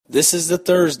This is the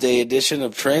Thursday edition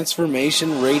of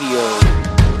Transformation Radio.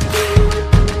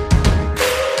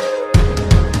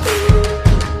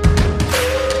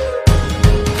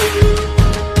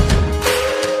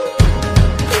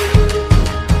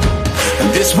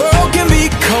 This world can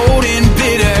be cold and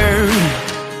bitter.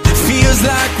 Feels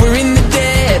like we're in the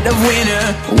dead of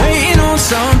winter, waiting on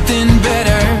something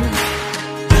better.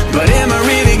 But am I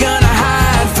really gonna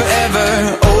hide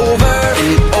forever? Over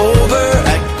and over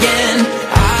again,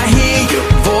 I hear your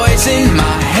voice in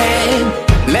my head.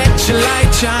 Let your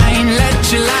light shine,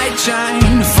 let your light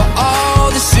shine for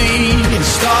all to see. And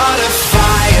start a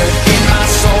fire in my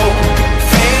soul,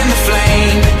 fan the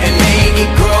flame and make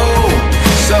it grow.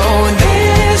 So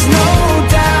there's no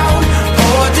doubt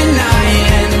or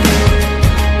denying.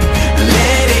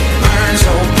 Let it burn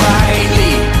so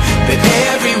brightly that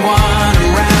everyone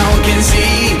around can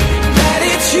see that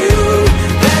it's you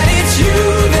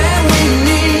that we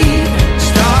need.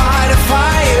 Start a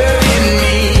fire in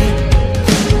me.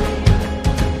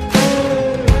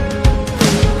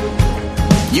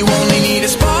 You only need a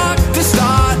spark to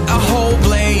start a whole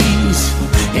blaze.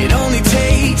 It only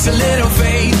takes a little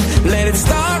faith. Let it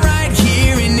start right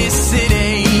here in this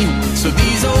city, so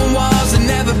these old walls will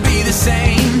never be the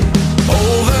same.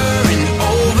 Over and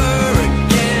over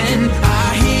again,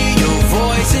 I hear your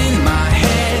voice in my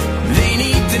head. They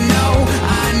need to know,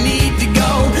 I need to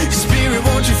go. Spirit,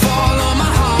 won't you fall on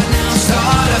my heart now?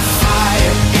 Start a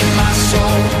fire in my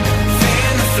soul,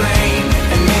 fan the flame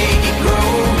and make it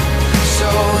grow. So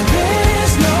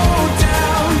there's no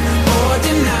doubt or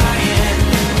denying.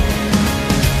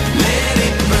 Let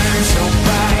it burn so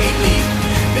brightly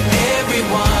that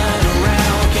everyone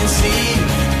around can see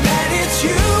that it's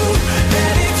you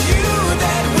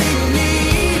that we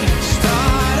need.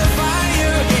 Start a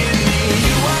fire in me.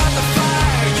 You are the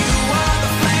fire, you are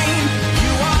the flame,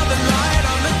 you are the light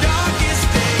on the darkest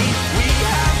day. We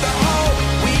have the hope,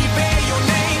 we bear your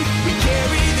name, we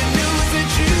carry the news that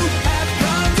you have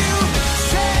come to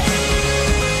save.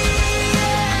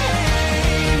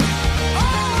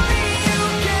 Only you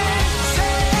can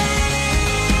save.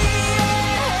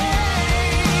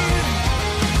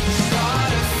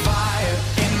 Start a fire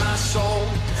in my soul,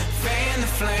 fan the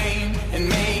flame and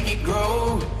make it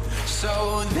grow.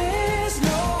 So there's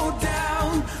no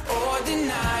doubt or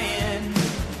denying.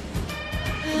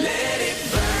 Let it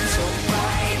burn so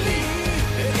brightly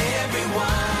that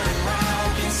everyone around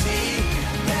can see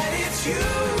that it's you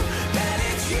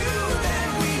that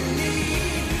we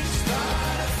need.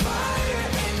 Start a fire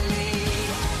in me.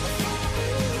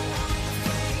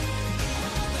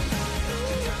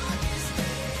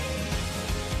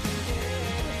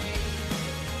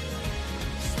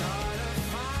 Start a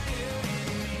fire in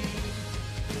me.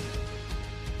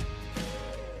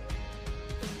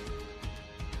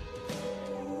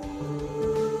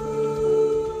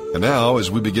 And now, as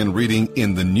we begin reading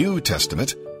in the New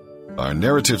Testament, our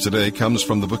narrative today comes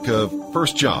from the book of 1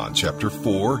 John, chapter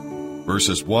 4,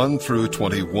 verses 1 through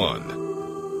 21.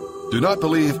 Do not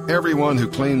believe everyone who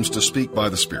claims to speak by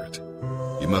the Spirit.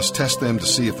 You must test them to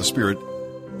see if the Spirit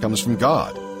comes from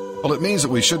God. Well, it means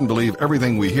that we shouldn't believe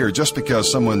everything we hear just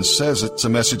because someone says it's a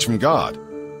message from God.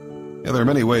 Yeah, there are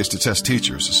many ways to test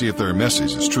teachers to see if their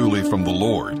message is truly from the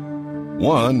Lord.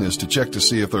 One is to check to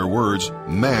see if their words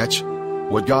match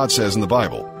what God says in the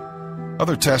Bible.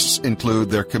 Other tests include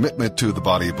their commitment to the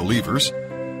body of believers,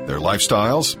 their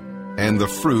lifestyles, and the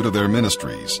fruit of their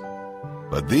ministries.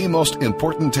 But the most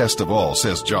important test of all,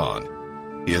 says John,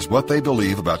 is what they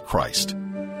believe about Christ.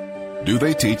 Do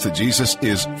they teach that Jesus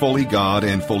is fully God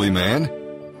and fully man?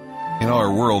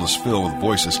 Our world is filled with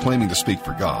voices claiming to speak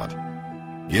for God.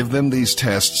 Give them these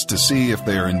tests to see if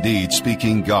they are indeed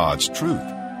speaking God's truth.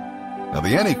 Now,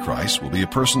 the Antichrist will be a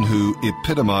person who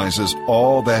epitomizes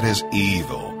all that is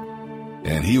evil,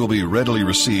 and he will be readily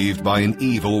received by an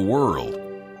evil world.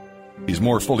 He's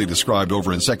more fully described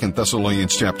over in 2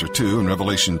 Thessalonians chapter 2 and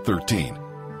Revelation 13.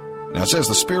 Now, it says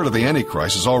the spirit of the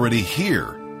Antichrist is already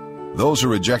here. Those who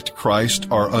reject Christ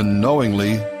are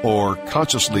unknowingly or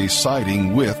consciously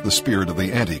siding with the spirit of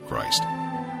the Antichrist.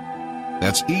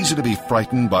 That's easy to be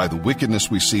frightened by the wickedness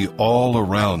we see all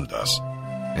around us,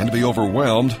 and to be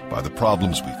overwhelmed by the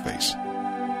problems we face.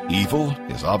 Evil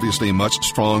is obviously much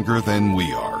stronger than we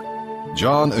are.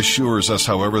 John assures us,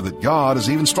 however, that God is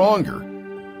even stronger.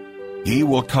 He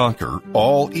will conquer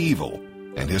all evil,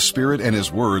 and His Spirit and His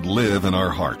Word live in our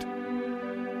heart.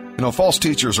 False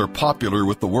teachers are popular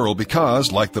with the world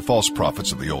because, like the false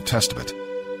prophets of the Old Testament,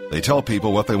 they tell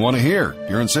people what they want to hear,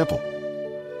 pure and simple.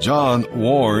 John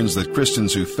warns that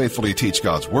Christians who faithfully teach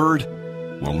God's Word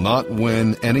will not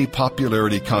win any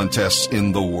popularity contests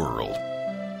in the world.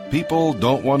 People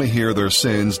don't want to hear their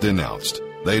sins denounced.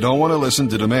 They don't want to listen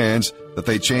to demands that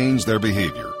they change their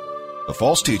behavior. A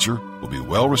false teacher will be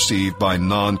well received by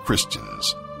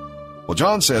non-Christians. Well,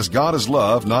 John says God is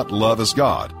love, not love is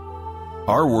God.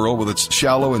 Our world, with its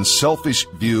shallow and selfish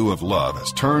view of love,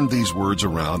 has turned these words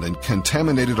around and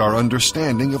contaminated our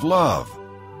understanding of love.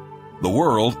 The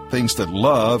world thinks that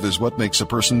love is what makes a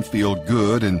person feel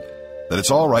good and that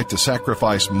it's all right to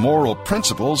sacrifice moral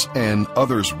principles and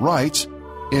others' rights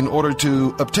in order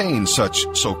to obtain such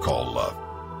so-called love.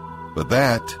 But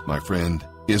that, my friend,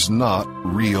 is not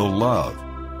real love.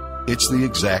 It's the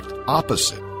exact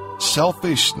opposite,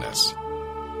 selfishness.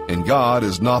 And God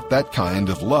is not that kind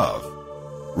of love.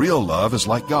 Real love is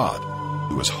like God,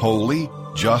 who is holy,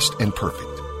 just, and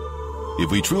perfect.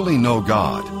 If we truly know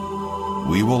God,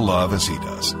 we will love as He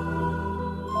does.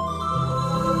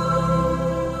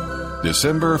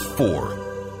 December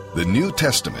 4th, the New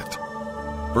Testament.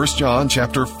 1 John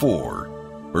chapter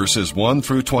 4, verses 1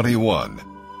 through 21.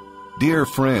 Dear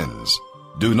friends,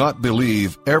 do not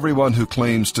believe everyone who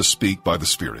claims to speak by the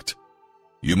Spirit.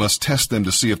 You must test them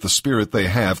to see if the Spirit they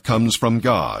have comes from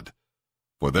God.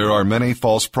 For there are many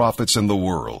false prophets in the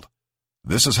world.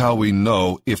 This is how we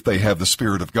know if they have the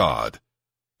Spirit of God.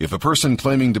 If a person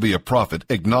claiming to be a prophet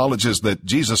acknowledges that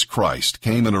Jesus Christ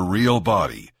came in a real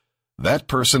body, that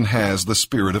person has the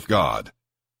Spirit of God.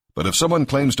 But if someone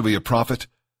claims to be a prophet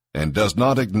and does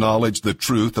not acknowledge the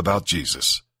truth about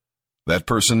Jesus, that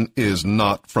person is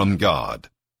not from God.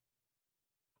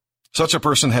 Such a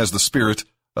person has the spirit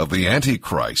of the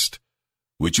Antichrist,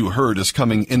 which you heard is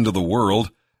coming into the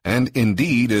world, and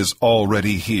indeed is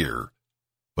already here.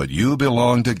 But you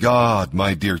belong to God,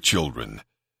 my dear children.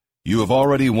 You have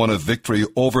already won a victory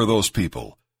over those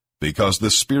people, because the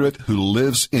Spirit who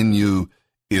lives in you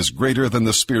is greater than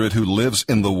the spirit who lives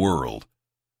in the world.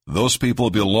 Those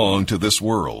people belong to this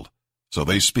world, so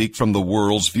they speak from the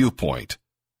world's viewpoint,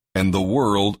 and the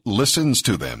world listens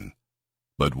to them.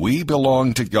 But we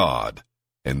belong to God,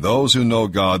 and those who know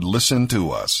God listen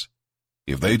to us.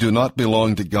 If they do not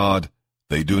belong to God,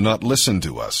 they do not listen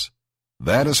to us.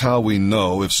 That is how we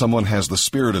know if someone has the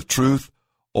spirit of truth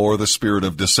or the spirit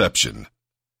of deception.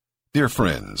 Dear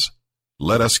friends,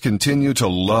 let us continue to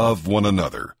love one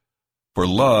another, for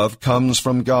love comes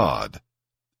from God.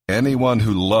 Anyone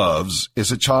who loves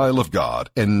is a child of God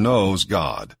and knows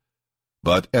God.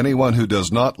 But anyone who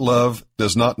does not love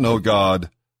does not know God,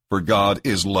 for God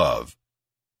is love.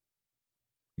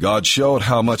 God showed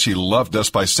how much He loved us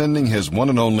by sending His one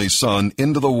and only Son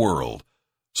into the world,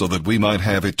 so that we might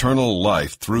have eternal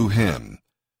life through Him.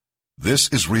 This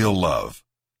is real love,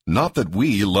 not that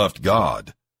we loved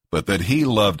God, but that He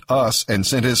loved us and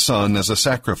sent His Son as a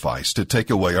sacrifice to take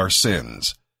away our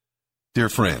sins. Dear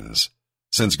friends,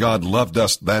 since God loved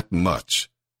us that much,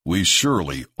 we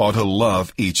surely ought to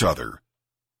love each other.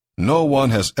 No one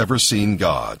has ever seen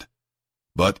God.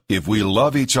 But if we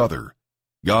love each other,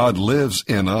 God lives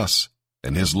in us,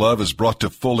 and His love is brought to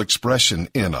full expression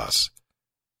in us.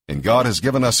 And God has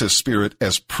given us His Spirit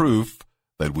as proof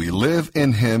that we live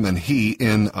in Him and He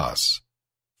in us.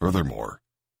 Furthermore,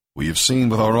 we have seen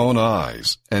with our own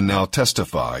eyes, and now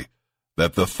testify,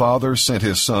 that the Father sent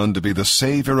His Son to be the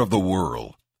Savior of the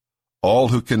world. All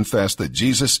who confess that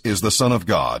Jesus is the Son of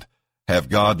God have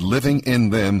God living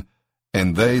in them,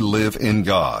 and they live in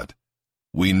God.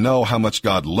 We know how much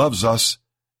God loves us,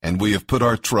 and we have put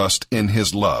our trust in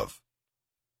His love.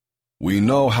 We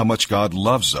know how much God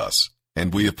loves us,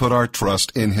 and we have put our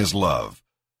trust in His love.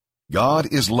 God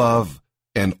is love,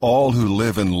 and all who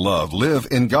live in love live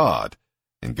in God,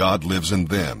 and God lives in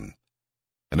them.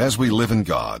 And as we live in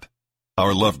God,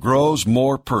 our love grows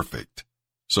more perfect,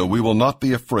 so we will not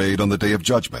be afraid on the day of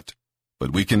judgment,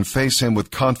 but we can face Him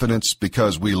with confidence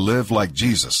because we live like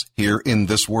Jesus here in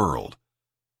this world.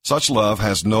 Such love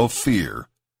has no fear,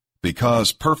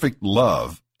 because perfect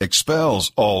love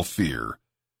expels all fear.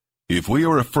 If we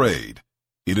are afraid,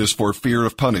 it is for fear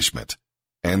of punishment,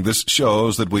 and this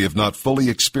shows that we have not fully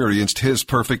experienced His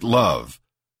perfect love.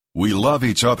 We love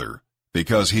each other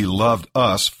because He loved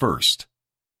us first.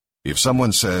 If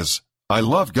someone says, "I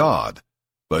love God,"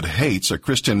 but hates a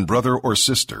Christian brother or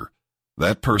sister,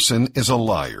 that person is a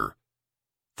liar.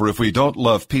 For if we don't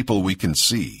love people we can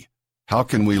see, how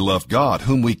can we love God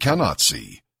whom we cannot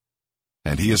see?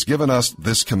 And He has given us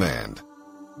this command: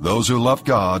 those who love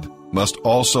God must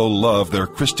also love their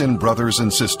Christian brothers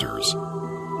and sisters.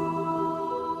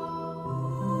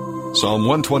 Psalm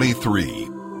 123,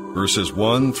 verses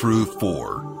 1 through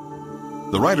 4.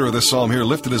 The writer of this psalm here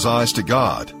lifted his eyes to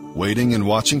God, waiting and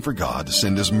watching for God to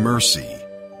send His mercy.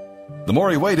 The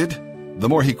more he waited, the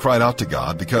more he cried out to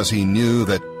God, because he knew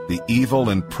that the evil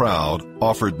and proud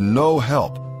offered no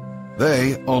help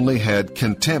They only had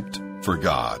contempt for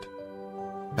God.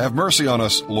 Have mercy on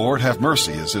us, Lord, have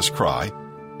mercy, is his cry,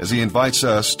 as he invites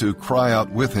us to cry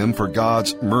out with him for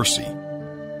God's mercy.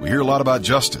 We hear a lot about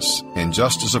justice, and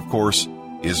justice, of course,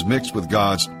 is mixed with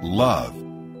God's love.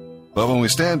 But when we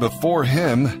stand before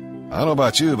him, I don't know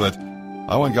about you, but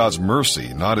I want God's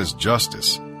mercy, not his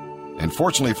justice. And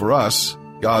fortunately for us,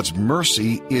 God's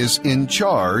mercy is in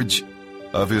charge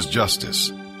of his justice.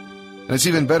 And it's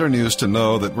even better news to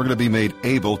know that we're going to be made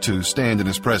able to stand in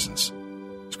his presence.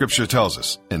 Scripture tells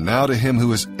us, "And now to him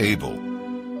who is able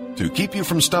to keep you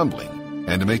from stumbling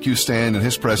and to make you stand in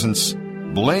his presence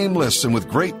blameless and with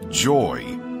great joy,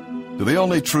 to the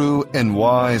only true and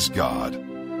wise God,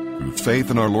 through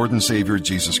faith in our Lord and Savior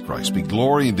Jesus Christ, be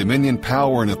glory and dominion,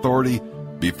 power and authority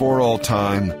before all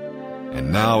time,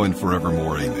 and now and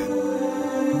forevermore. Amen."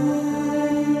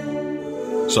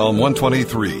 Psalm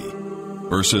 123,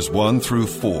 verses 1 through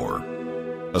 4.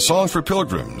 A song for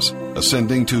pilgrims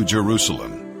ascending to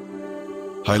Jerusalem.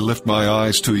 I lift my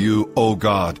eyes to you, O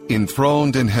God,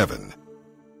 enthroned in heaven.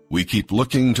 We keep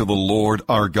looking to the Lord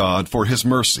our God for his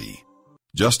mercy,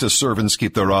 just as servants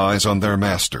keep their eyes on their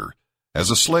master, as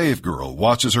a slave girl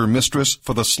watches her mistress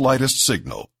for the slightest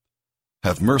signal.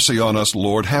 Have mercy on us,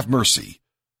 Lord, have mercy,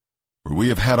 for we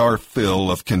have had our fill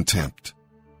of contempt.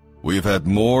 We have had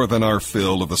more than our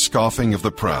fill of the scoffing of the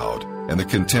proud and the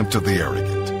contempt of the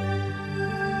arrogant.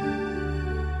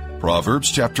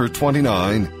 Proverbs chapter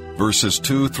 29, verses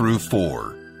 2 through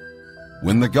 4.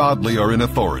 When the godly are in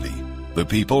authority, the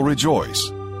people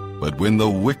rejoice, but when the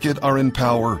wicked are in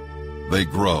power, they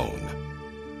groan.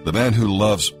 The man who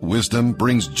loves wisdom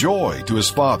brings joy to his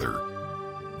father,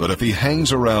 but if he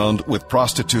hangs around with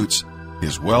prostitutes,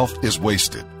 his wealth is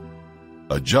wasted.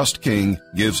 A just king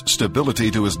gives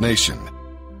stability to his nation,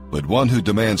 but one who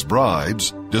demands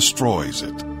bribes destroys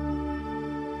it.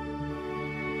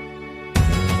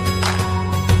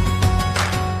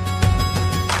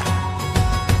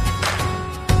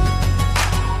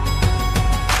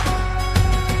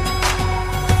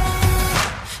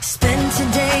 Spend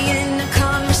today in a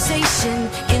conversation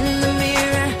in the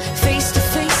mirror, face to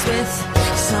face with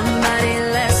somebody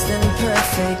less than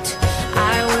perfect.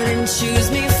 I wouldn't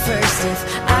choose me first if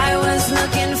I was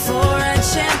looking for a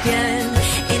champion.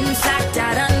 In fact,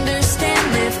 I'd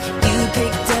understand if you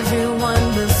picked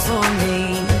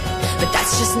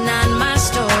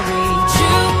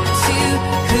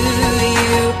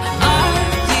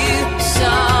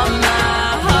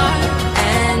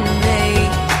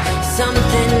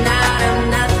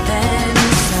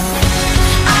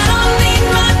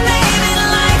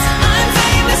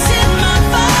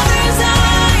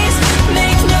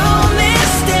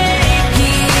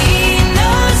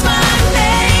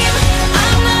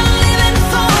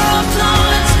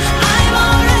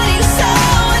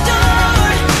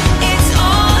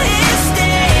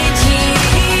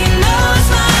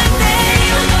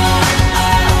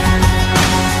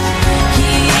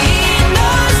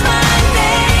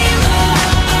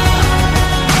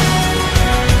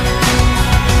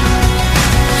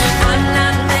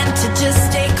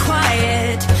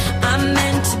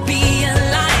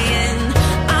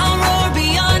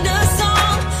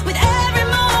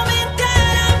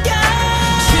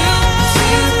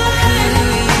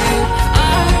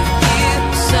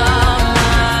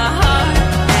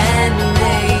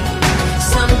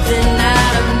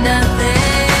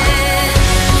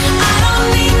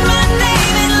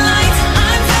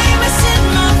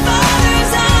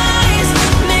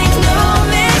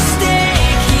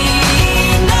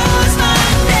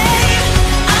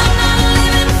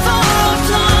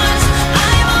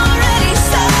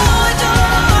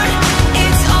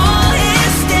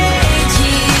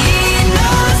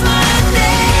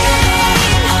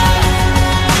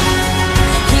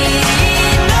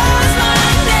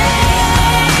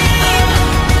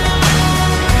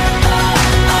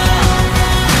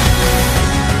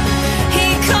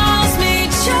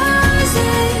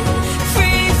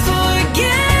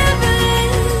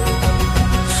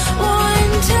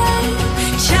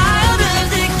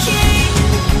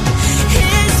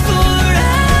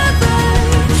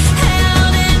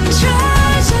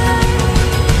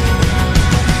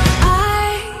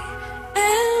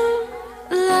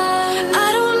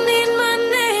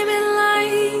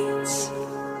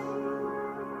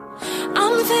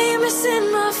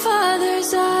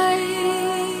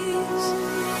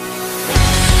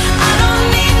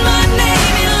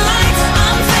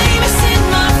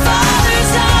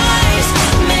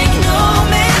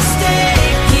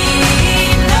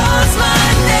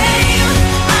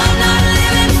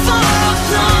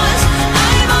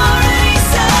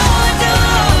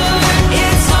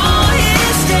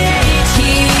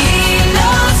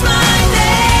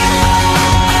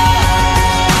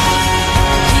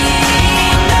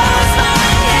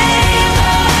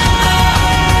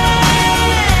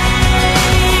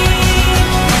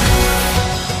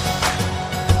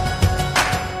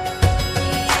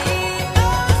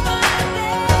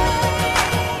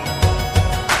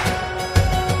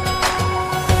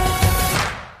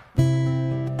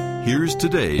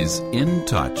today's In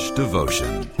Touch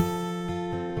devotion.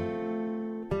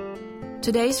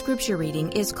 Today's scripture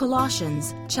reading is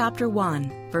Colossians chapter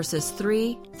 1, verses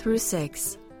 3 through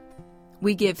 6.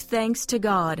 We give thanks to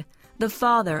God, the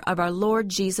Father of our Lord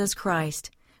Jesus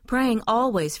Christ, praying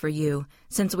always for you,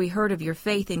 since we heard of your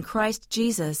faith in Christ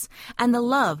Jesus and the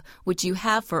love which you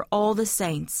have for all the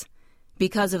saints,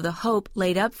 because of the hope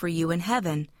laid up for you in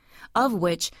heaven, of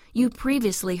which you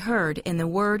previously heard in the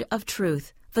word of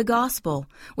truth, the gospel,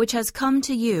 which has come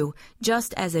to you,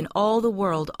 just as in all the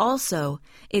world also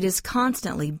it is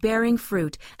constantly bearing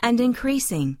fruit and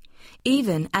increasing,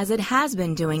 even as it has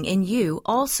been doing in you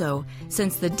also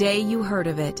since the day you heard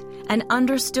of it and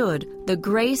understood the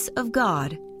grace of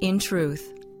God in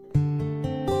truth.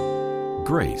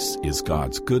 Grace is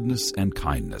God's goodness and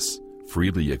kindness,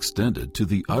 freely extended to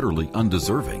the utterly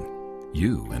undeserving,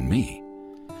 you and me.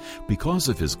 Because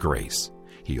of His grace,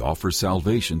 He offers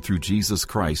salvation through Jesus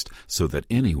Christ so that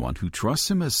anyone who trusts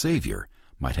Him as Savior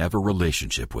might have a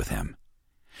relationship with Him.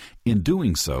 In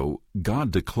doing so,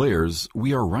 God declares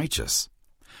we are righteous.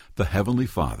 The Heavenly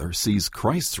Father sees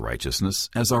Christ's righteousness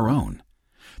as our own.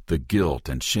 The guilt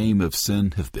and shame of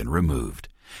sin have been removed,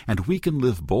 and we can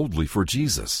live boldly for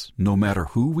Jesus no matter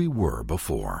who we were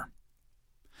before.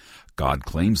 God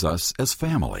claims us as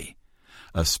family.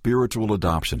 A spiritual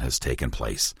adoption has taken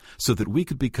place so that we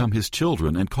could become His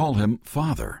children and call Him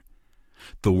Father.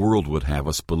 The world would have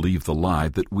us believe the lie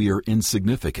that we are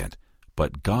insignificant,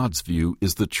 but God's view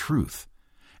is the truth.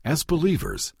 As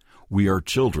believers, we are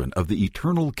children of the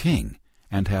eternal King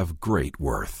and have great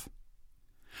worth.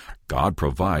 God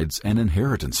provides an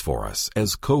inheritance for us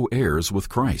as co-heirs with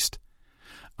Christ.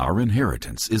 Our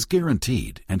inheritance is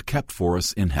guaranteed and kept for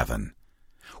us in heaven.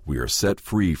 We are set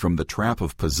free from the trap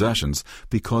of possessions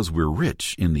because we're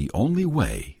rich in the only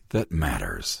way that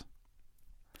matters.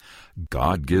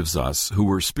 God gives us, who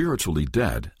were spiritually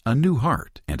dead, a new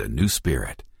heart and a new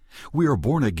spirit. We are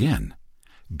born again.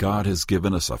 God has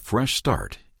given us a fresh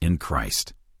start in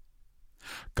Christ.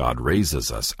 God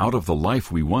raises us out of the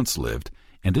life we once lived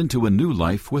and into a new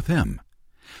life with Him.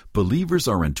 Believers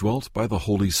are indwelt by the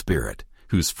Holy Spirit,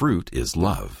 whose fruit is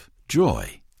love,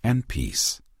 joy, and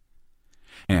peace.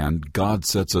 And God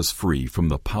sets us free from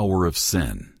the power of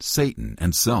sin, Satan,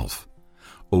 and self.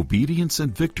 Obedience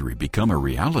and victory become a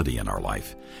reality in our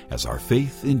life as our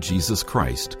faith in Jesus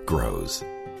Christ grows.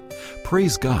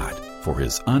 Praise God for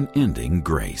His unending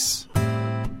grace.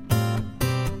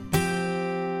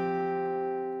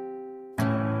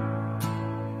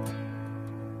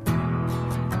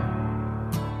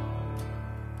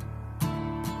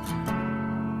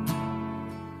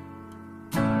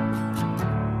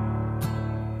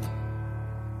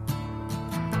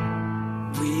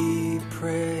 We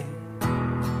pray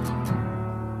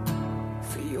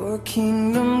for your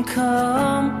kingdom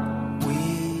come.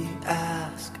 We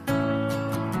ask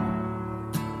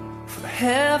for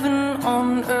heaven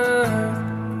on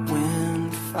earth,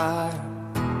 wind, fire,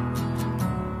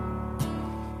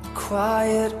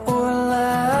 quiet or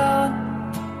loud.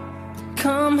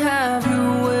 Come have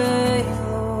your way,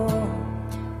 Lord.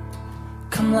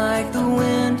 Come like the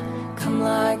wind, come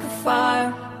like a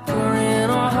fire. Burn in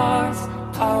our hearts,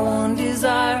 our one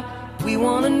desire. We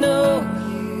want to know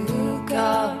you,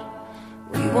 God.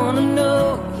 We want to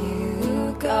know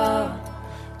you, God.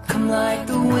 Come like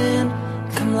the wind,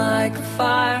 come like a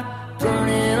fire. Burn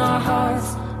in our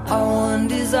hearts, our one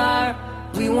desire.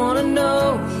 We want to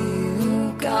know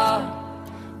you, God.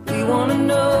 We want to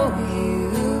know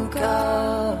you,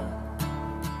 God.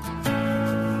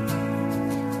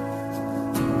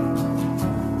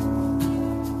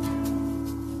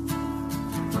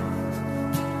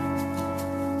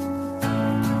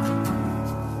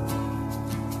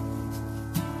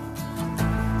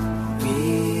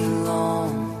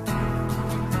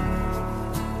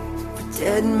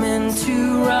 Dead men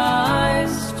to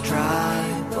rise,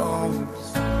 dry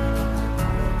bones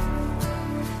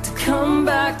to come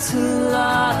back to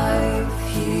life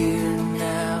here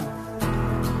now.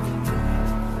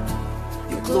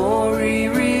 Your glory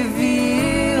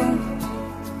reveal.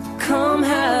 Come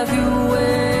have your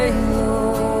way,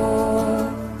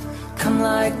 Lord. Come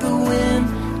like the wind,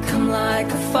 come like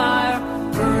a fire.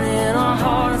 Burn in our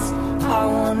hearts, our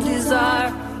one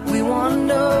desire. We want to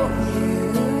know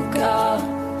you, God.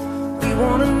 We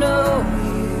want to know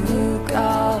you,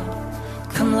 God.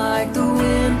 Come like the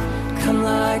wind, come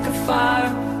like a fire.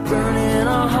 Burn in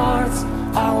our hearts,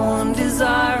 our one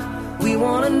desire. We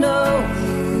want to know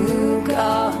you,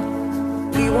 God.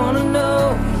 We want to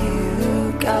know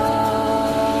you, God.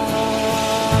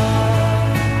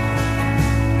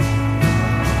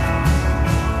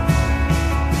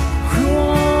 We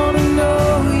want to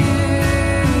know you.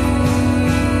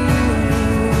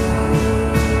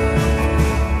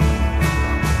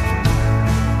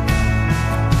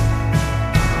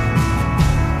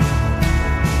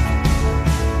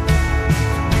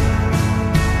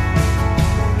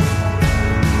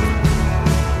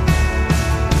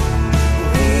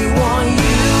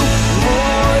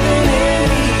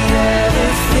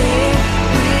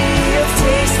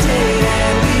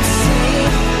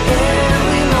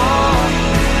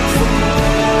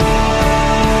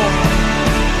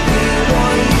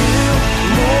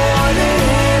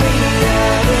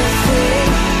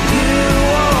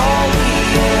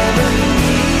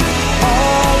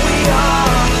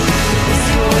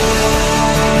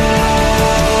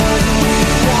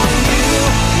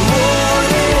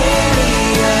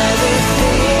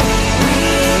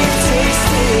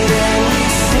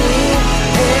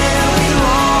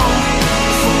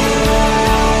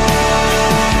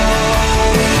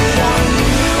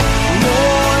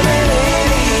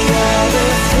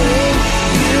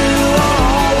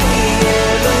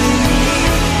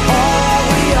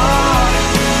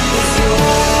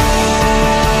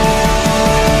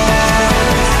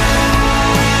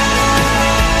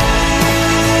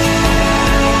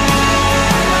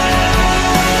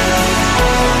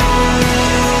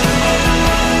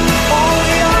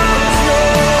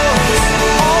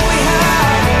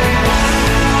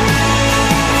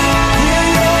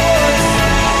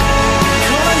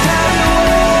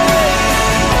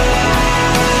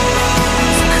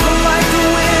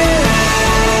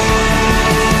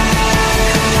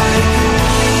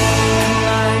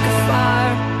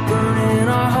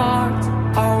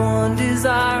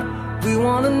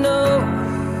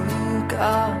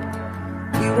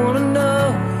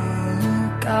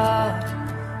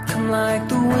 Come like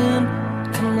the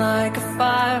wind, come like a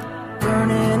fire,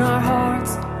 burn in our hearts,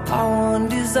 our one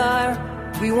desire.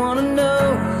 We want to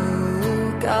know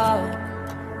you,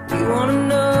 God. We want to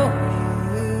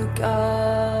know you,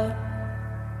 God.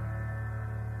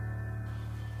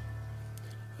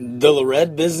 The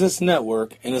Lorette Business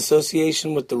Network, in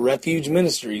association with the Refuge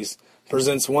Ministries,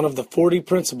 presents one of the 40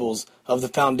 principles of the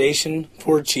Foundation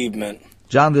for Achievement.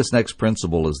 John, this next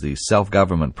principle is the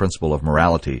self-government principle of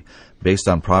morality, based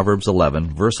on Proverbs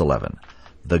 11, verse 11.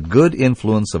 The good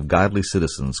influence of godly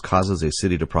citizens causes a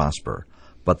city to prosper,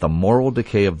 but the moral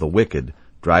decay of the wicked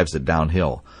drives it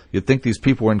downhill. You'd think these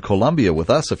people were in Colombia with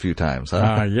us a few times,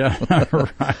 huh? Yeah,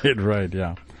 right,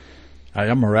 yeah.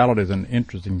 Morality is an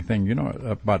interesting thing. You know,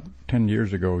 about 10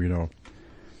 years ago,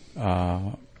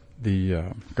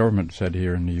 the government said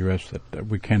here in the U.S. that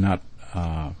we cannot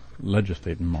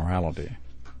legislate in morality.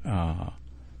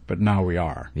 But now we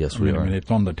are. Yes, we are. I mean,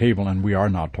 it's on the table, and we are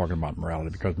now talking about morality,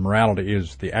 because morality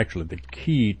is actually the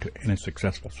key to any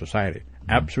successful society.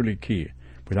 Mm-hmm. Absolutely key.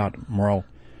 Without moral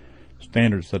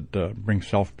standards that bring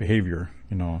self-behavior,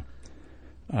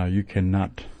 you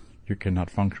cannot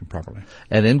function properly.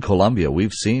 And in Colombia,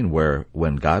 we've seen where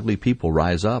when godly people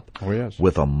rise up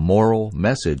with a moral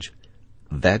message,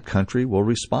 that country will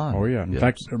respond. Oh, yeah. In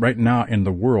fact, right now in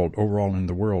the world, overall in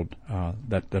the world,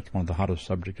 that's one of the hottest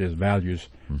subjects is values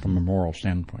from a moral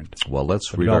standpoint. Well, let's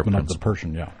the read our development principle. of the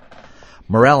person, yeah.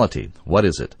 Morality, what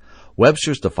is it?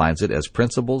 Webster's defines it as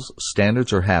principles,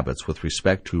 standards, or habits with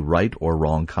respect to right or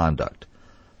wrong conduct.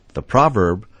 The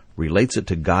proverb relates it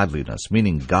to godliness,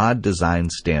 meaning God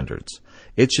designed standards.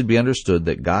 It should be understood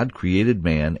that God created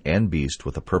man and beast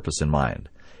with a purpose in mind.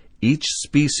 Each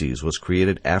species was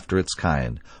created after its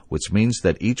kind, which means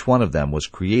that each one of them was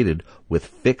created with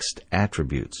fixed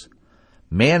attributes.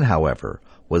 Man, however,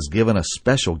 was given a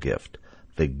special gift,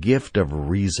 the gift of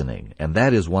reasoning, and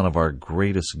that is one of our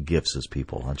greatest gifts as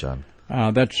people, huh, John?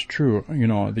 That's true.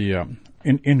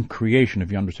 In creation,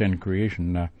 if you understand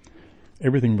creation,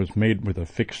 everything was made with a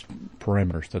fixed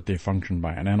parameters that they function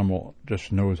by. An animal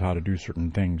just knows how to do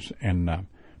certain things,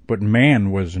 but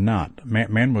man was not.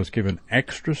 Man was given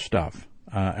extra stuff,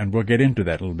 and we'll get into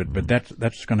that a little bit. But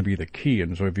that's going to be the key.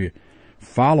 And so if you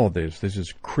follow this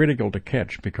is critical to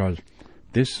catch, because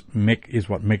this is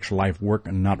what makes life work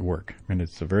and not work. I mean,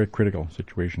 it's a very critical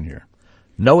situation here.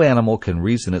 No animal can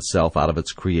reason itself out of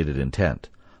its created intent.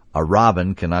 A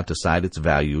robin cannot decide its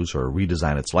values or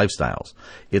redesign its lifestyles.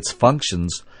 Its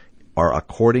functions are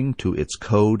according to its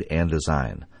code and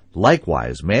design.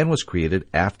 Likewise, man was created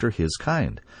after his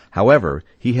kind. However,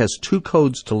 he has two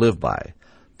codes to live by.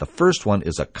 The first one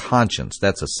is a conscience.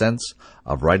 That's a sense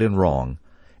of right and wrong.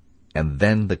 And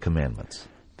then the commandments.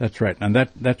 That's right. And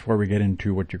that's where we get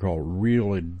into what you call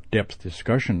real in-depth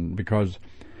discussion, because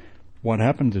what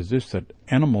happens is this, that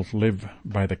animals live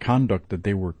by the conduct that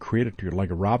they were created to. Like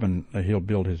a robin, he'll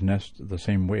build his nest the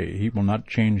same way. He will not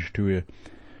change to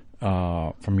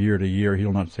from year to year.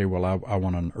 He'll not say, well, I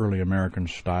want an early American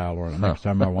style, or next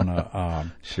time I want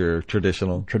a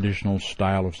traditional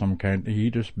style of some kind. He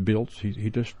just builds, he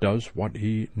just does what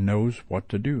he knows what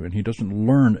to do, and he doesn't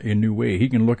learn a new way. He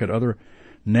can look at other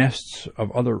nests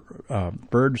of other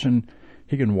birds, and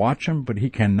he can watch them, but he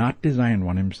cannot design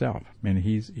one himself. I mean,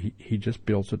 he just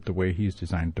builds it the way he's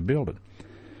designed to build it.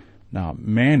 Now,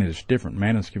 man is different.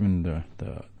 Man is given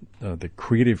the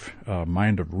creative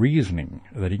mind of reasoning,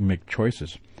 that he can make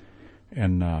choices.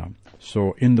 And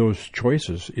so in those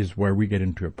choices is where we get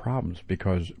into problems,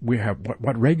 because we have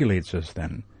what regulates us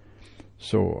then.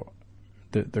 So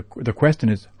the question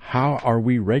is, how are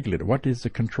we regulated? What is the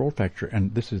control factor?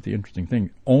 And this is the interesting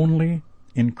thing. Only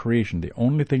in creation, the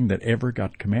only thing that ever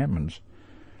got commandments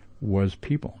was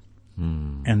people.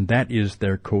 And that is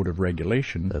their code of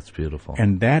regulation. That's beautiful.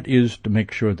 And that is to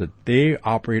make sure that they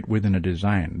operate within a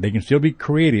design. They can still be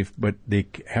creative, but they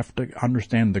have to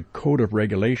understand the code of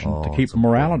regulation to keep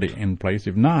morality in place.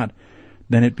 If not,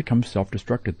 then it becomes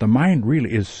self-destructive. The mind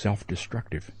really is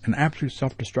self-destructive, and absolutely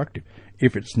self-destructive,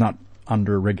 if it's not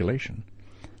under regulation.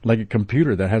 Like a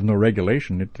computer that has no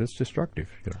regulation, it's destructive.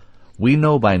 You know. We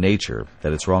know by nature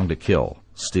that it's wrong to kill,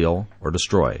 steal, or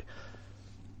destroy.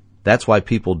 That's why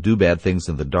people do bad things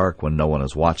in the dark when no one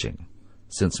is watching.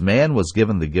 Since man was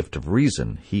given the gift of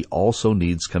reason, he also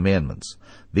needs commandments.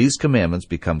 These commandments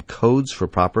become codes for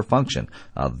proper function.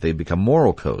 They become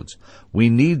moral codes. We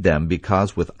need them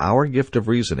because with our gift of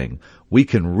reasoning, we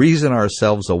can reason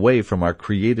ourselves away from our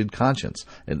created conscience.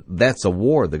 And that's a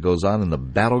war that goes on in the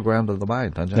battleground of the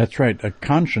mind, huh, John? That's right. A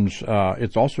conscience,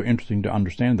 it's also interesting to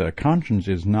understand that a conscience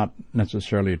is not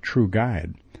necessarily a true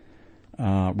guide.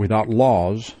 Without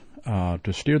laws,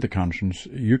 to steer the conscience,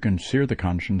 you can sear the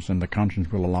conscience, and the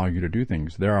conscience will allow you to do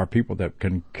things. There are people that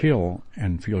can kill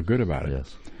and feel good about it.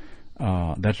 Yes.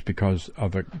 That's because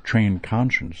of a trained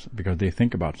conscience, because they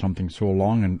think about something so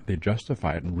long and they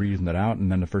justify it and reason it out,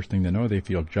 and then the first thing they know, they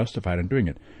feel justified in doing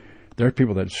it. There are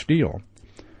people that steal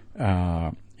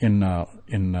in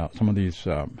some of these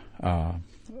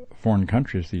foreign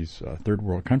countries, these third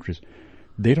world countries.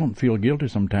 They don't feel guilty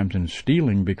sometimes in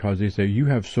stealing because they say, you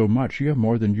have so much, you have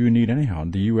more than you need anyhow.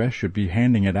 The U.S. should be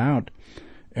handing it out,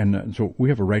 and so we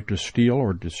have a right to steal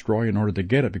or destroy in order to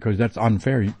get it because that's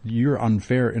unfair. You're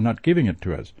unfair in not giving it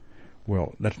to us.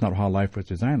 Well, that's not how life was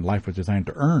designed. Life was designed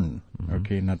to earn,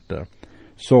 okay? Not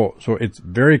so it's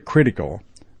very critical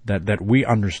that we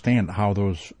understand how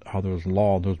those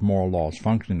moral laws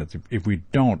function. If we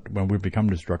don't, well, we become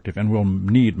destructive, and we'll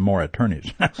need more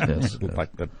attorneys. Yes.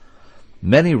 Like that.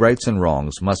 Many rights and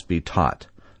wrongs must be taught.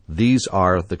 These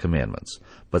are the commandments.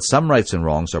 But some rights and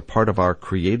wrongs are part of our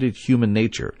created human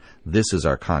nature. This is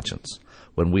our conscience.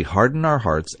 When we harden our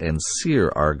hearts and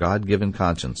sear our God-given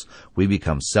conscience, we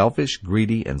become selfish,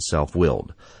 greedy, and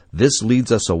self-willed. This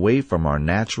leads us away from our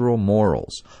natural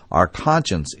morals. Our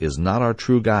conscience is not our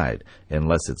true guide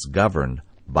unless it's governed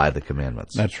by the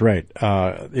commandments. That's right.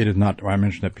 It is not, I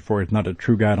mentioned that before, it's not a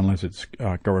true guide unless it's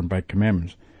governed by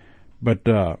commandments.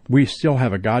 But we still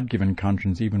have a God-given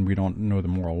conscience, even we don't know the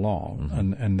moral law,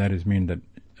 and that is mean that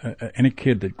any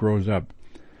kid that grows up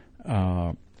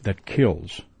that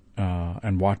kills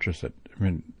and watches it, I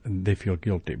mean, they feel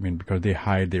guilty. I mean, because they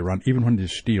hide, they run. Even when they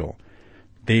steal,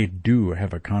 they do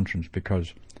have a conscience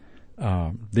because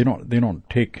they don't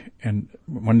take. And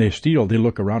when they steal, they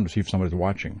look around to see if somebody's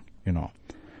watching. You know,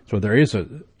 so there is a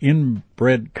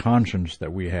inbred conscience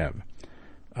that we have,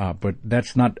 but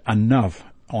that's not enough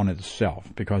on itself,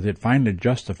 because it finally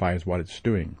justifies what it's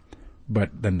doing.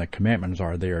 But then the commandments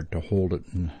are there to hold it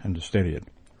and to steady it.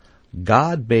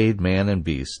 God made man and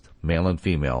beast, male and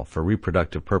female, for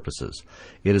reproductive purposes.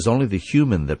 It is only the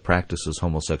human that practices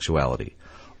homosexuality.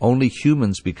 Only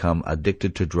humans become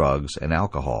addicted to drugs and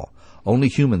alcohol. Only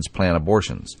humans plan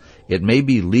abortions. It may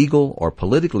be legal or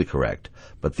politically correct,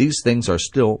 but these things are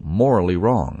still morally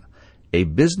wrong. A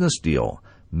business deal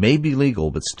may be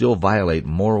legal but still violate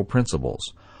moral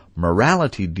principles.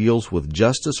 Morality deals with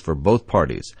justice for both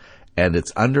parties, and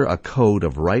it's under a code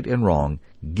of right and wrong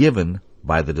given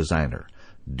by the designer.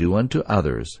 Do unto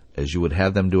others as you would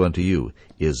have them do unto you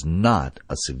is not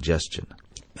a suggestion.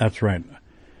 That's right.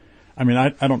 I mean, I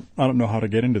don't know how to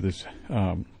get into this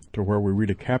to where we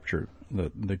really capture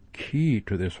the key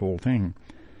to this whole thing,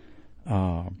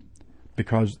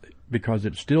 because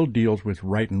it still deals with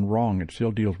right and wrong. It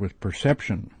still deals with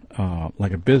perception,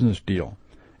 like a business deal.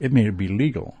 It may be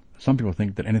legal. Some people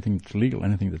think that anything that's legal,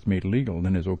 anything that's made legal,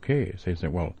 then is okay. So they say,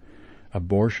 well,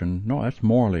 abortion, no, that's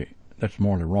morally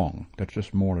wrong. That's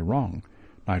just morally wrong.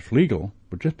 Now, it's legal,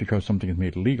 but just because something is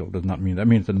made legal does not mean that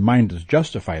means that the mind has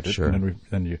justified it. Sure. And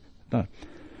then you done.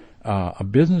 A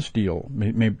business deal,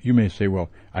 you may say,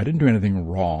 well, I didn't do anything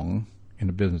wrong in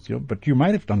a business deal, but you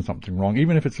might have done something wrong,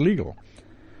 even if it's legal.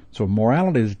 So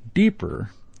morality is deeper.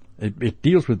 It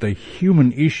deals with the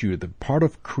human issue, the part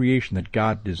of creation that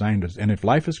God designed us. And if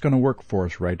life is going to work for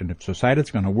us right, and if society is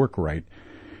going to work right,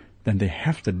 then they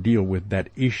have to deal with that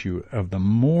issue of the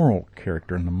moral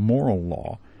character and the moral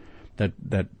law, that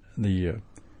the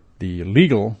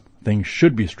legal things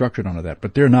should be structured under that,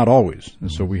 but they're not always.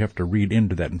 And so we have to read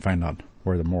into that and find out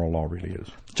where the moral law really is.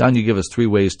 John, you give us 3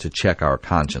 ways to check our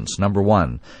conscience. Number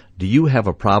 1, do you have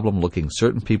a problem looking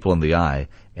certain people in the eye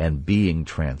and being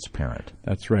transparent?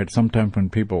 That's right. Sometimes when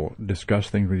people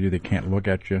discuss things with you, they can't look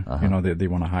at you. You know, they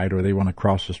want to hide, or they want to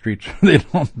cross the street so they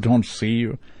don't see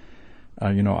you.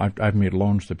 You know, I've made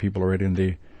loans to people already, and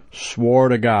they swore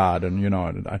to God, and you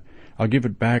know, I'll give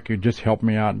it back. You just help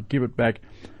me out, and give it back.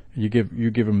 You give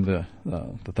them the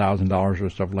 $1,000 or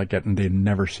stuff like that, and they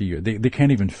never see you. They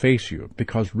can't even face you,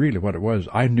 because really what it was,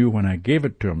 I knew when I gave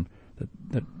it to them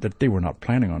that they were not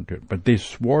planning on it, but they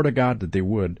swore to God that they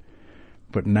would.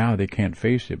 But now they can't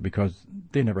face it because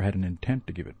they never had an intent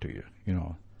to give it to you. You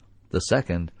know. The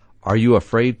second, are you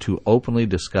afraid to openly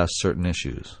discuss certain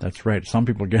issues? That's right. Some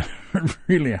people get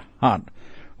really hot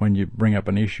when you bring up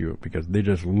an issue because they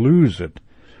just lose it,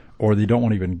 or they don't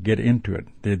want to even get into it.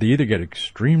 They either get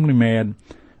extremely mad,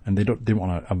 and they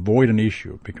want to avoid an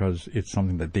issue because it's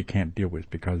something that they can't deal with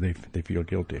because they feel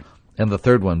guilty. And the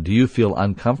third one, do you feel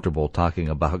uncomfortable talking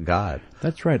about God?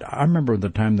 That's right. I remember the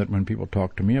time that when people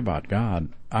talked to me about God,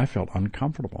 I felt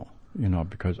uncomfortable, you know,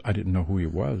 because I didn't know who He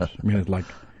was. I mean, it's like,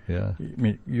 Yeah. I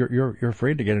mean, you're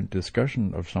afraid to get into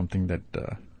discussion of something that,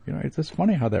 you know, it's just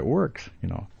funny how that works, you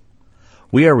know.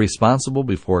 We are responsible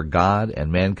before God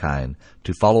and mankind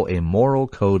to follow a moral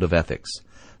code of ethics.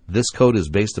 This code is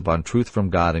based upon truth from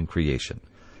God and creation.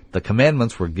 The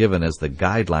commandments were given as the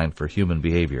guideline for human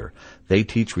behavior. They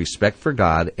teach respect for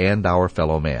God and our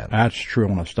fellow man. That's true.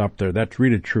 I want to stop there. That's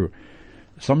really true.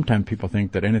 Sometimes people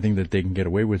think that anything that they can get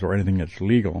away with or anything that's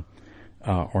legal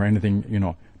or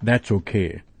anything, that's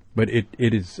okay. But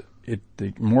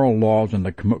the moral laws and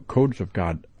the codes of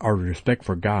God are respect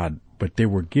for God, but they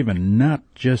were given not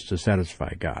just to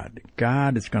satisfy God.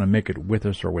 God is going to make it with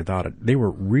us or without it.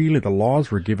 The laws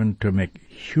were given to make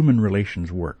human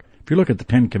relations work. If you look at the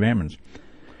Ten Commandments,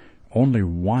 only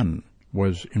one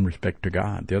was in respect to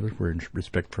God. The others were in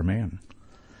respect for man.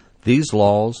 These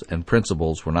laws and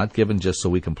principles were not given just so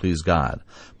we can please God,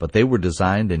 but they were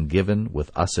designed and given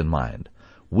with us in mind.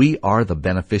 We are the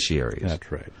beneficiaries.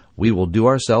 That's right. We will do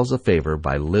ourselves a favor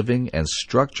by living and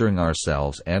structuring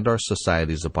ourselves and our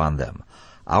societies upon them.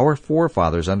 Our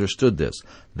forefathers understood this.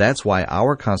 That's why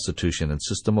our Constitution and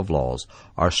system of laws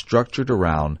are structured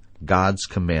around God's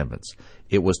commandments.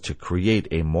 It was to create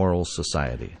a moral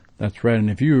society. That's right. And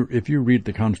if you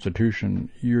Constitution,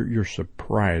 you're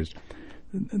surprised.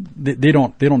 They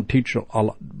don't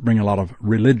bring a lot of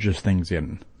religious things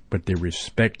in, but they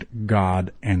respect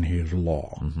God and His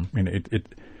law. Mm-hmm. I mean,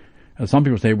 some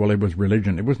people say, well, it was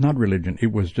religion. It was not religion.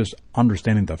 It was just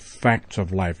understanding the facts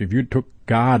of life. If you took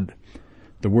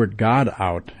the word God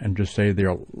out and just say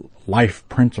there are life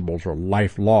principles or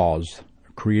life laws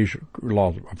of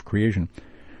creation,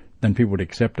 then people would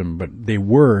accept them. But they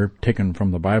were taken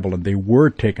from the Bible and they were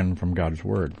taken from God's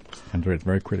Word. And so it's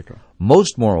very critical.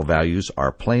 Most moral values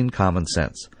are plain common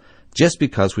sense. Just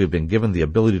because we have been given the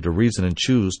ability to reason and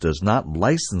choose does not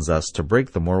license us to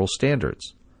break the moral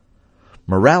standards.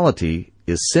 Morality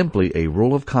is simply a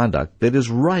rule of conduct that is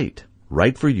right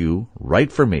for you,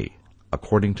 right for me,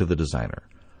 according to the designer.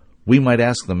 We might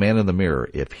ask the man in the mirror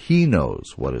if he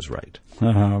knows what is right.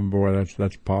 Boy,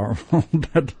 that's powerful.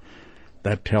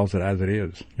 That tells it as it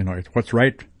is. It's what's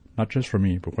right, not just for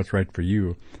me, but what's right for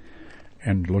you.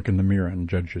 And look in the mirror and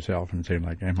judge yourself and say,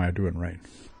 am I doing right?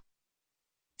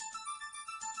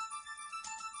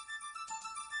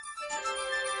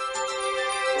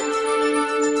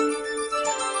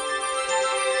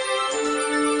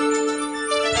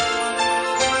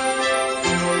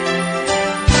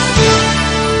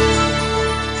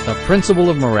 The principle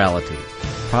of morality.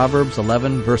 Proverbs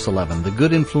 11, verse 11. The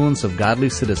good influence of godly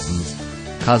citizens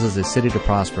causes a city to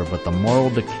prosper, but the moral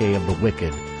decay of the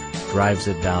wicked drives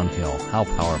it downhill. How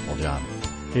powerful, John.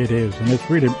 It is, and it's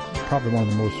really probably one of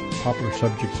the most popular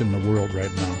subjects in the world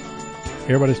right now.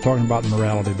 Everybody's talking about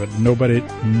morality, but nobody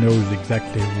knows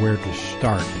exactly where to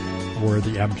start, where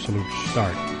the absolutes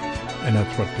start, and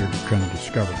that's what they're trying to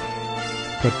discover.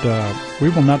 But we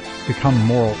will not become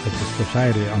moral as a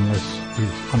society unless we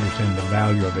understand the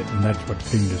value of it, and that's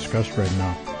what's being discussed right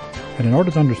now. And in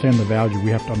order to understand the value, we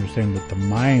have to understand that the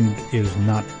mind is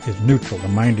neutral. The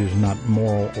mind is not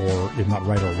moral or is not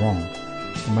right or wrong.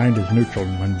 The mind is neutral,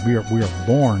 and when we are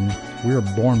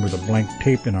born with a blank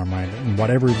tape in our mind, and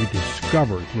whatever we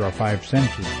discover through our five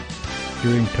senses,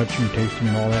 hearing, touching, tasting,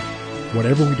 and all that,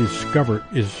 whatever we discover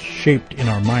is shaped in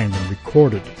our mind and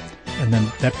recorded, and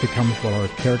then that becomes what our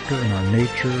character and our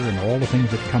nature and all the things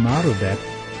that come out of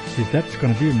that's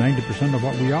going to be 90% of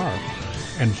what we are.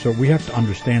 And so we have to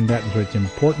understand that, and so it's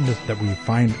important that we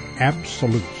find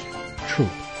absolute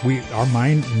truth. Our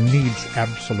mind needs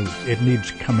absolutes. It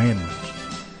needs commandments.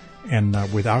 And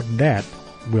without that,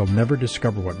 we'll never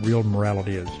discover what real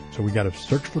morality is. So we got to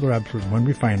search for the absolutes. When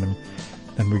we find them,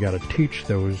 then we got to teach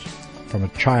those from a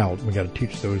child. We got to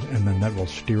teach those, and then that will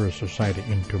steer a society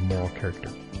into moral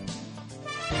character.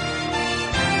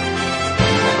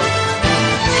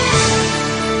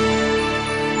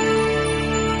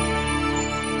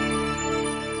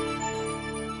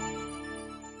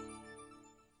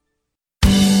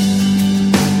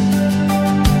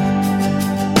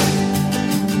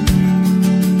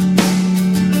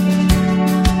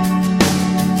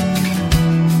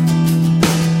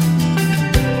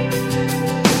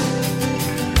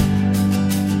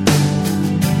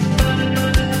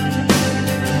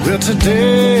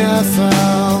 Today I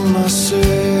found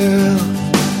myself,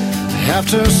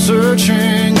 after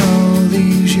searching all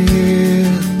these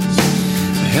years,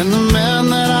 and the man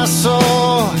that I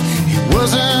saw, he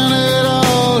wasn't at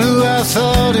all who I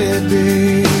thought he'd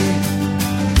be.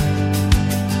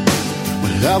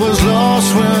 Well, I was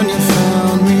lost when you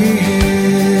found me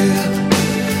here,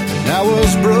 and I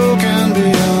was broken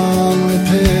beyond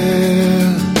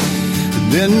repair.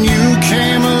 And then you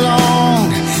came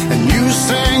along and you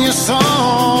sang your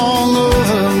song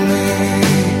over me.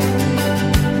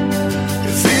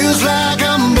 It feels like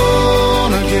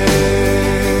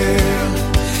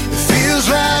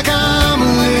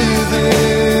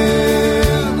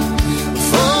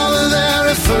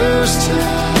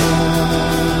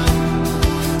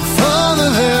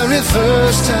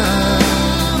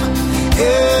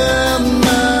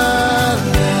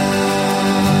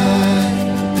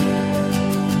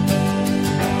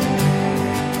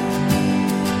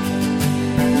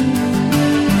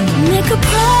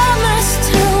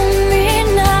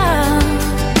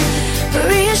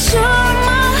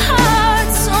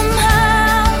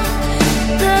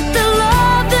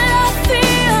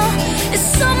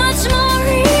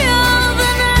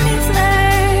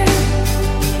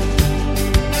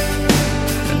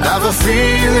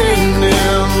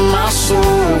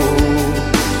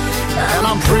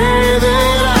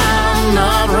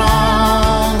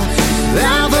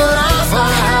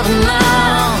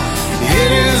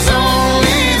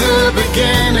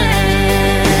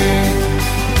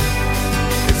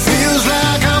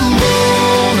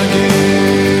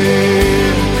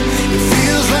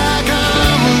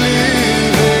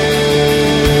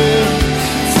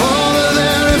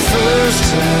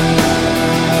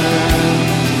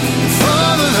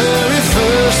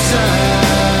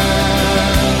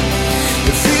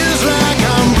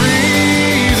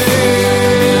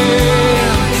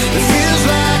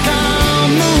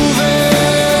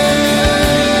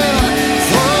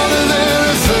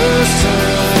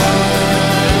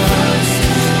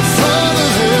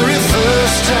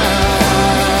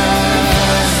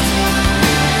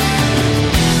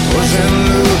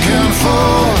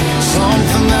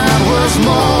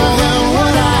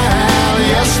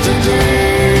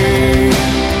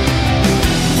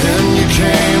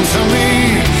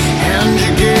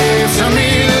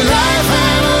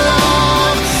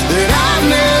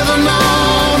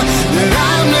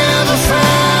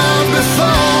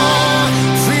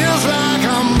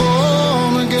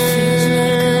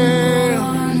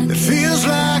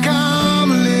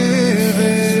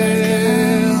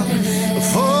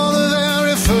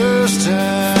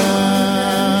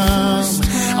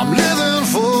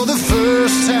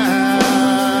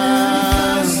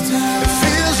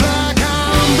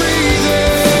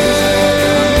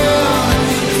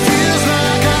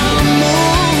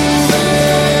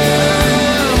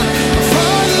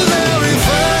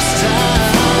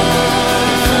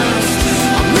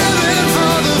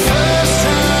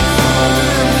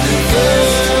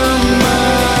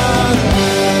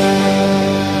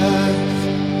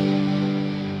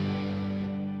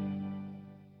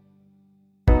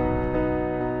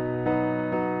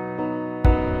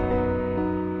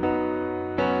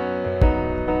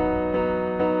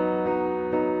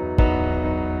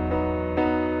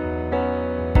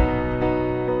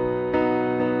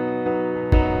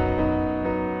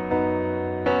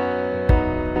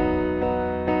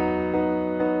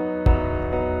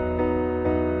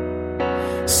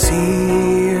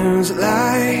was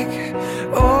like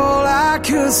all I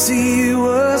could see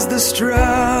was the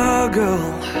struggle.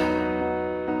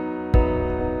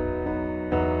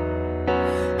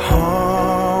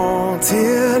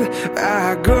 Haunted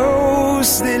by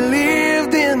ghosts that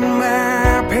lived in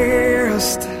my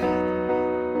past,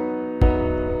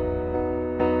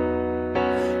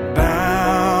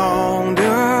 bound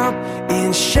up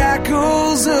in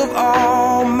shackles of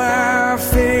all my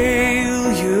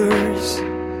failures,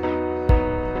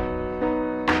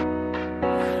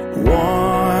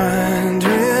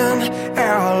 wondering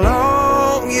how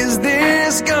long is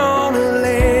this gonna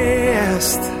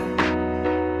last.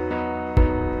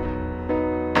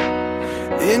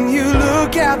 Then you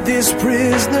look at this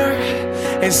prisoner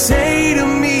and say to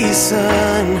me,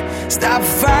 son, stop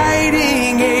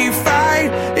fighting a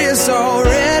fight, it's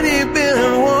already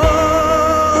been won.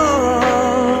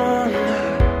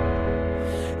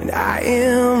 And I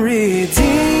am redeemed.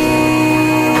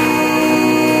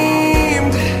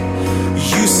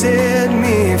 You set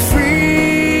me free.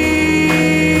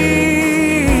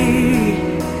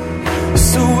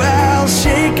 So I'll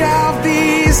shake off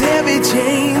these heavy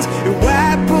chains and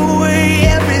wipe away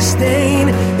every stain.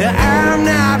 That I'm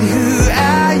not who I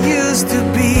used to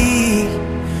be.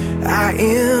 I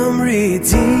am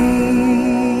redeemed.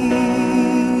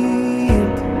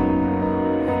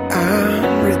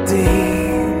 I'm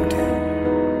redeemed.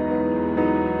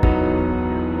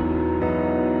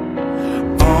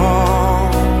 All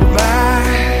my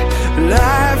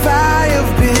life I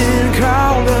have been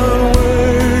called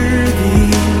unworthy,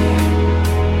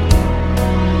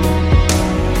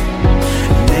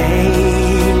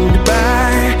 named by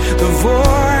the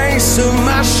voice of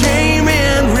my shame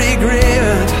and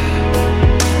regret.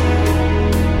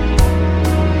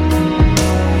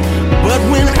 But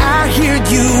when I hear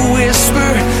you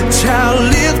whisper, child,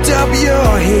 lift up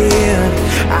your head,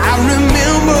 I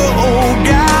remember, oh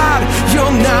God,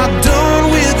 you're not done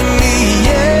with me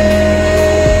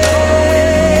yet.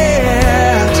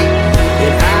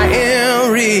 And I am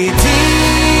redeemed.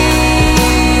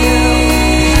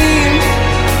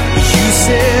 You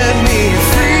set me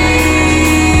free.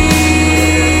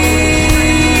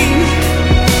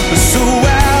 So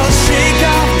I'll shake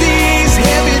off these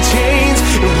heavy chains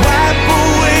and wipe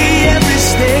away every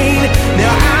stain.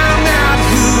 Now I'm not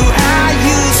who I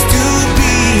used to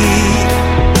be,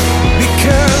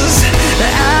 because I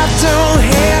don't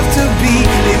have to be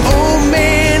the old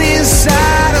man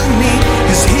inside of me,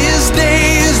 'cause his day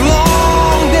is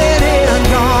long dead and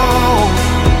gone.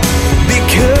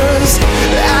 Because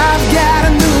I've got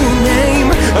a new name,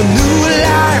 a new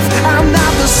life, I'm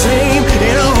not the same,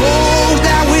 and a hope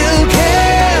that will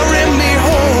carry me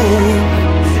home.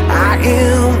 I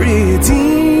am redeemed.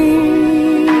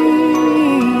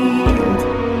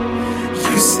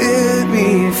 You set me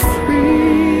free.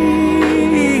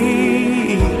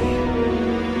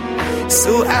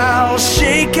 So I'll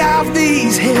shake off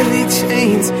these heavy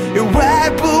chains and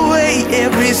wipe away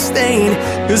every stain,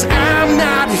 'cause I'm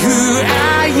not who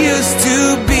I used to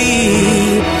be.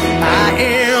 I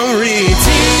am redeemed.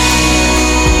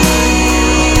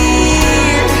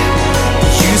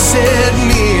 You set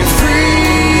me free.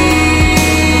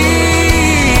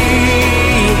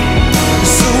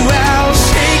 So I'll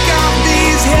shake off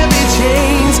these heavy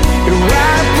chains and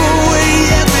wipe away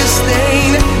every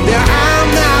stain. Now I'm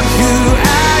not who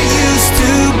I used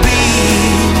to be.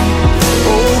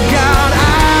 Oh God,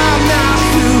 I'm not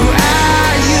who I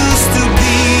used to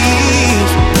be.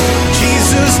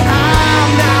 Jesus, I'm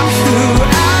not who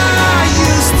I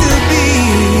used to be.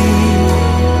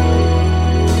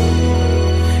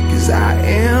 'Cause I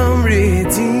am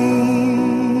redeemed.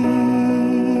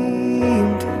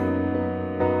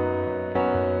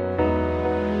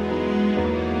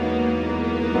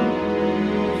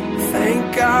 Thank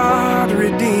God,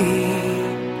 redeemed.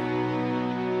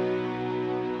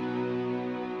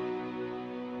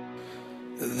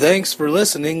 Thanks for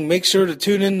listening. Make sure to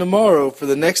tune in tomorrow for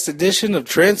the next edition of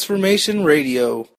Transformation Radio.